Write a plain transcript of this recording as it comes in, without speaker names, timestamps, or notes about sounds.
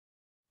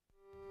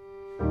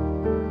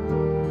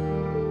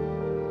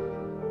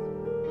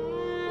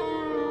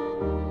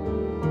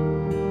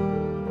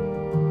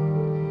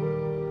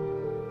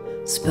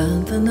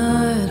Spent the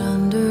night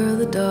under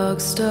the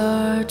dog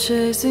star,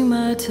 chasing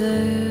my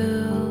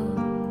tail,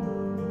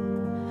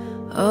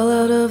 all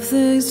out of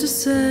things to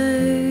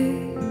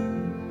say,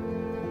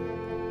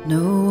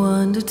 no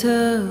one to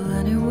tell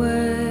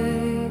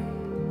anyway.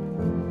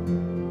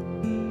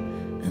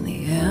 And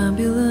the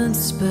ambulance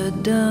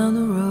sped down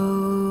the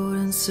road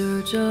in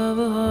search of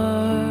a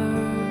heart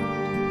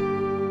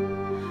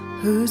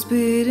whose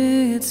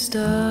beating had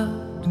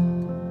stopped,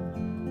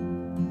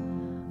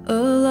 a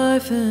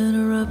life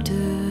interrupted.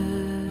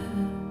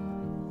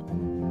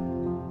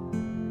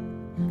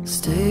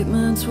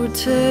 Statements were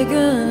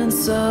taken and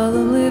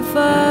solemnly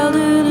filed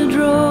in a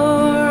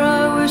drawer.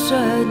 I wish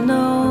I had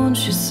known,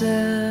 she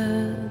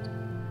said,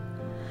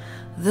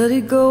 that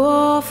he'd go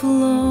off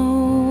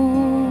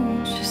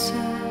alone, she said.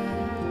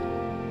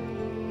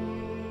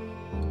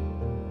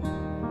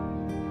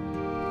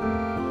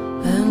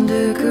 And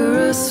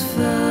Icarus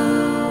fell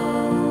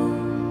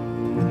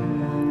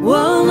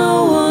while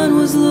no one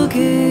was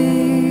looking.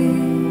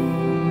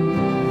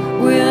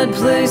 We had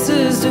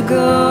places to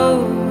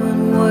go,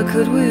 and what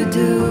could we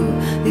do?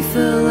 He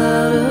fell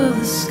out of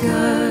the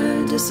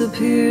sky,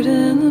 disappeared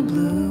in the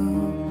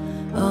blue,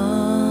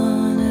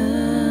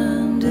 unending.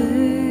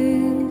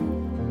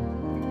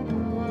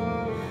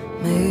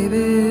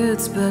 Maybe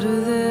it's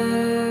better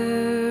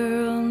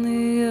there on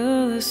the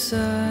other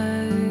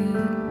side.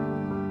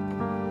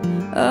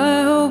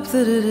 I hope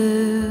that it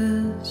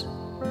is,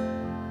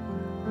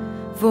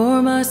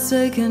 for my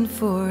sake and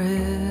for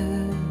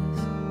his.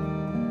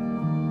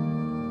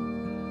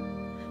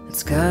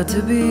 It's got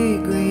to be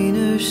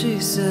greener, she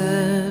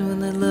said, when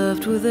they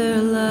left with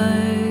their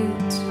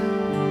lights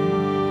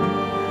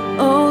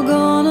all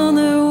gone on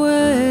their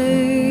way.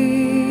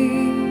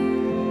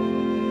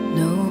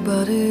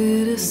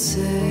 Nobody to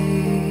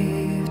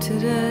save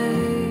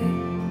today.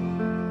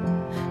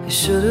 He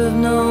should have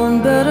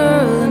known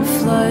better than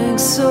flying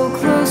so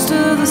close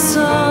to the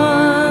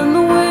sun.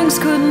 The wings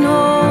couldn't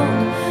hold,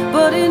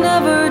 but he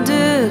never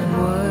did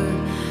what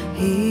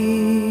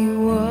he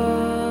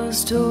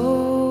was told.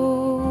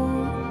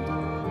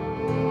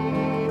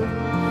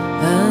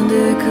 And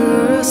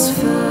Icarus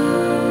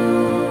fell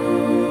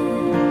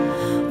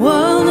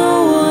while no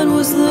one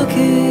was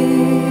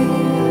looking.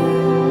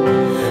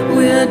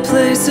 We had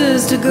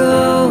places to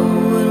go,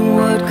 and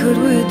what could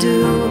we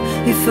do?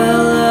 He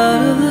fell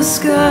out of the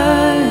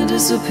sky and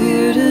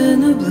disappeared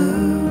in the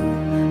blue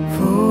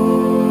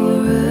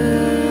forever.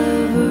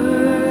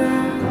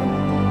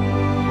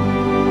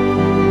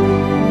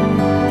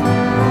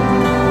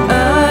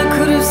 I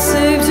could have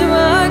saved him,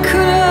 I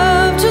could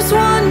have just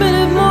 1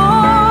 minute more.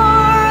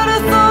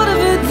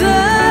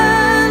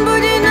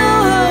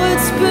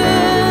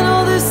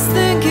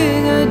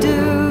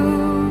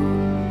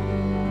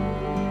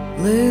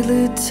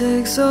 Lately it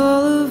takes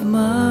all of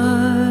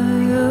my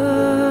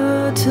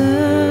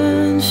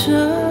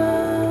attention.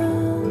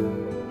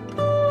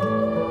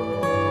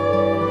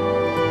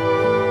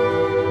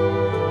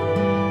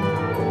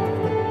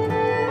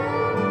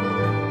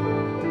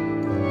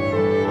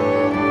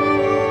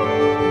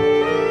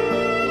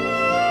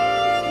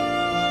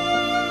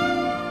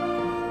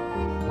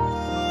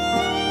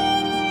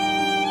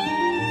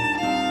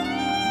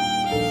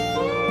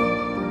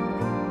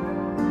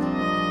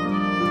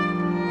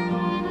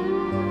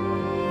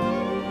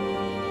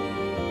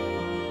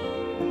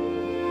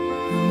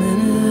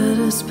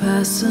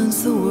 Passed since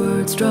the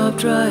words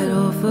dropped right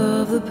off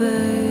of the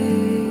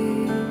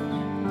page.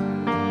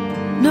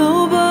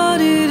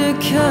 Nobody to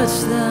catch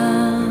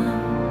them.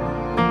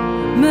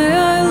 May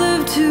I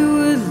live to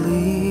at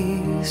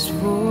least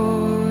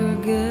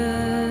forget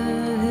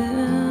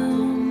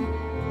him.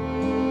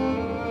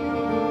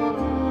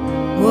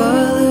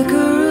 While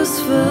Icarus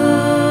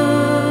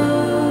fell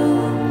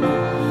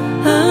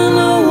and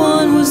no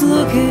one was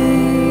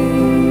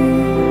looking,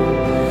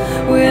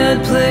 we had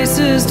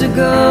places to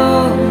go.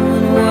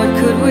 What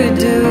could we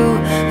do?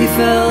 He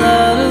fell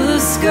out of the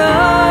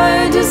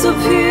sky,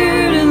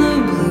 disappeared in the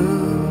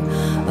blue,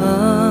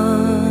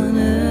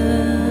 unending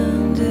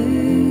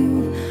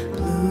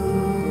blue,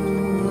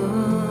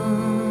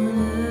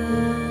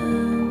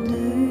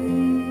 unending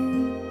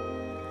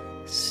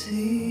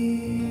sea.